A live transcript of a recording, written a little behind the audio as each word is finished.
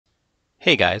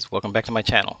Hey guys, welcome back to my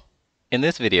channel. In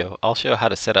this video, I'll show how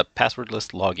to set up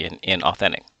passwordless login in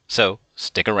Authentik, so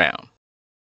stick around.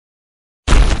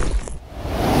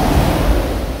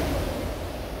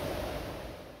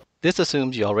 This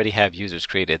assumes you already have users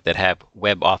created that have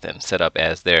WebAuthn set up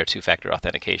as their two-factor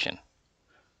authentication.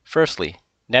 Firstly,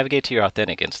 navigate to your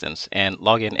Authentik instance and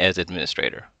log in as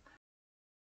administrator.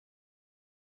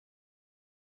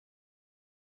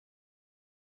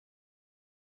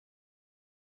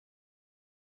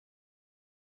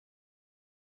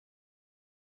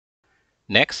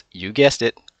 Next, you guessed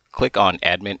it, click on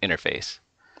Admin Interface.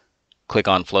 Click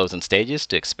on Flows and Stages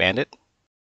to expand it,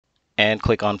 and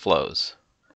click on Flows.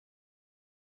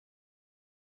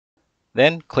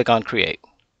 Then click on Create.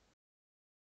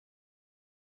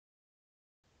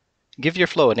 Give your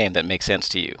flow a name that makes sense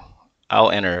to you.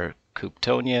 I'll enter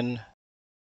Kuptonian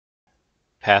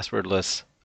Passwordless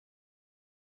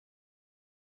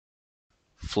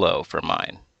Flow for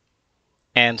mine,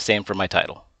 and same for my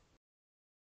title.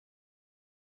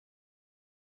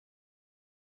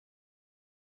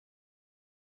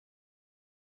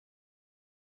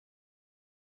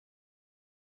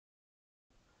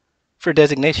 For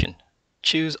designation,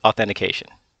 choose Authentication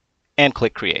and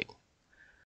click Create.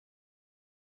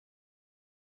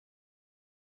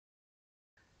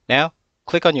 Now,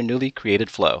 click on your newly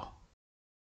created flow.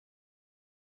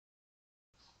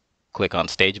 Click on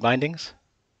Stage Bindings.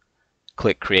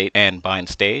 Click Create and Bind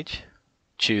Stage.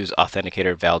 Choose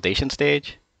Authenticator Validation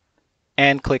Stage,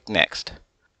 and click Next.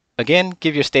 Again,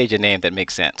 give your stage a name that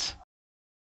makes sense.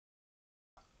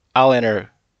 I'll enter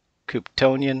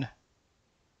Kuptonian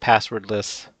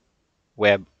Passwordless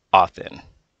WebAuthn.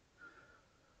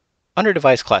 Under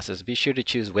Device Classes, be sure to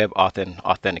choose WebAuthn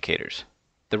Authenticators.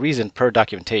 The reason per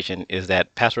documentation is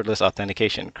that passwordless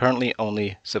authentication currently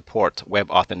only supports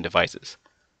WebAuthn devices.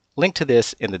 Link to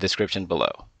this in the description below.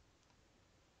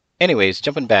 Anyways,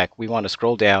 jumping back, we want to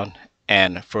scroll down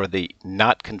and for the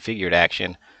Not Configured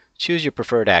action, choose your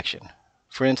preferred action.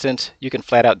 For instance, you can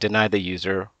flat out deny the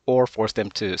user or force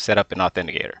them to set up an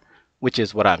authenticator, which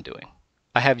is what I'm doing.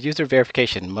 I have user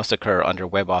verification must occur under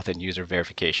WebAuthn user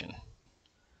verification.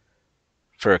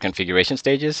 For configuration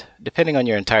stages, depending on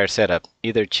your entire setup,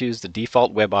 either choose the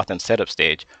default WebAuthn setup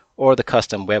stage or the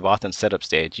custom WebAuthn setup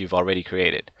stage you've already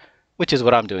created, which is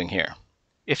what I'm doing here.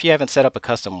 If you haven't set up a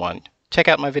custom one, check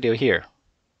out my video here.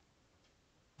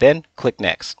 Then click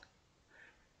Next.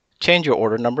 Change your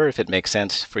order number if it makes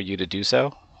sense for you to do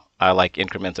so. I like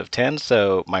increments of 10,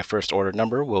 so my first order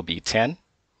number will be 10.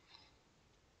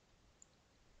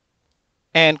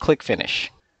 And click Finish.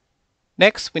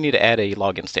 Next, we need to add a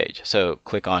login stage, so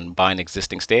click on Bind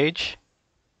Existing Stage.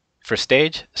 For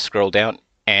stage, scroll down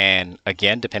and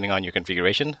again, depending on your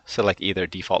configuration, select either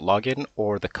default login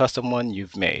or the custom one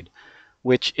you've made,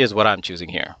 which is what I'm choosing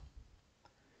here.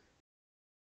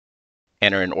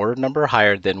 Enter an order number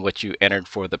higher than what you entered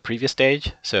for the previous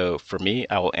stage, so for me,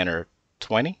 I will enter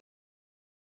 20.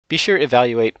 Be sure to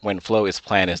evaluate when flow is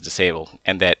planned is disabled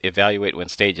and that evaluate when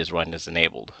stage is run is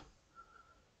enabled.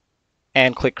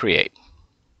 And click Create.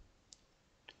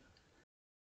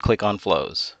 Click on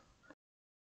Flows.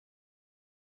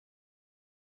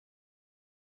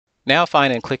 Now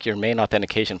find and click your main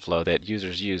authentication flow that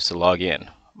users use to log in.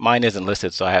 Mine isn't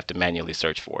listed, so I have to manually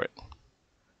search for it.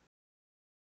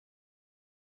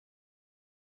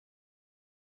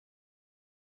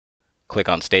 Click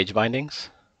on Stage Bindings.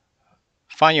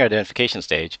 Find your identification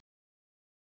stage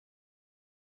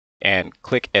and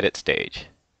click Edit Stage.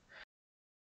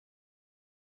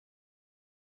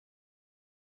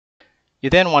 You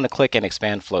then want to click and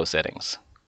expand flow settings.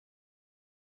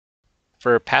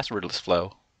 For passwordless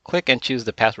flow, click and choose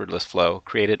the passwordless flow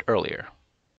created earlier.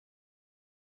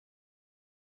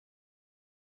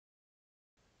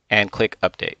 And click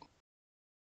Update.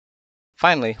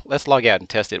 Finally, let's log out and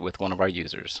test it with one of our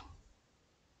users.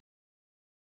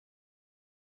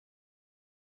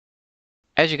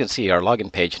 As you can see, our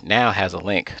login page now has a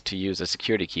link to use a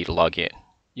security key to log in.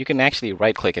 You can actually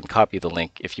right-click and copy the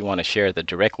link if you want to share the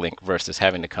direct link versus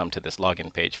having to come to this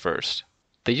login page first.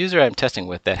 The user I'm testing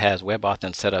with that has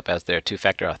WebAuthn set up as their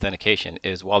two-factor authentication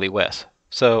is Wally West,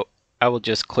 so I will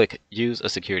just click Use a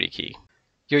Security Key.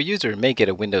 Your user may get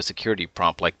a Windows security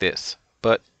prompt like this,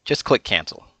 but just click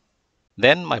Cancel.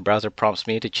 Then my browser prompts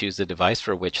me to choose the device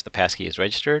for which the passkey is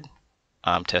registered.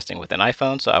 I'm testing with an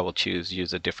iPhone, so I will choose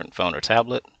Use a different phone or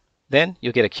tablet. Then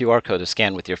you'll get a QR code to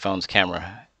scan with your phone's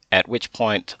camera, at which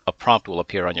point a prompt will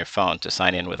appear on your phone to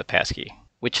sign in with a passkey,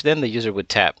 which then the user would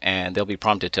tap and they'll be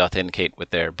prompted to authenticate with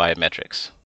their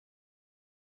biometrics.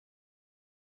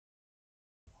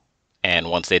 And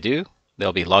once they do,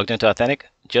 they'll be logged into Authentik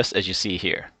just as you see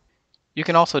here. You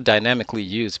can also dynamically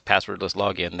use passwordless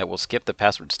login that will skip the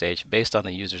password stage based on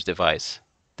the user's device.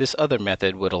 This other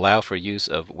method would allow for use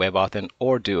of WebAuthn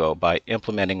or Duo by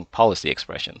implementing policy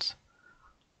expressions.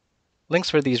 Links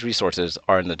for these resources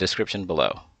are in the description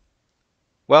below.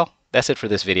 Well, that's it for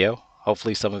this video.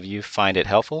 Hopefully some of you find it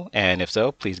helpful, and if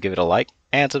so, please give it a like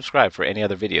and subscribe for any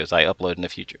other videos I upload in the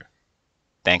future.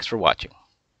 Thanks for watching.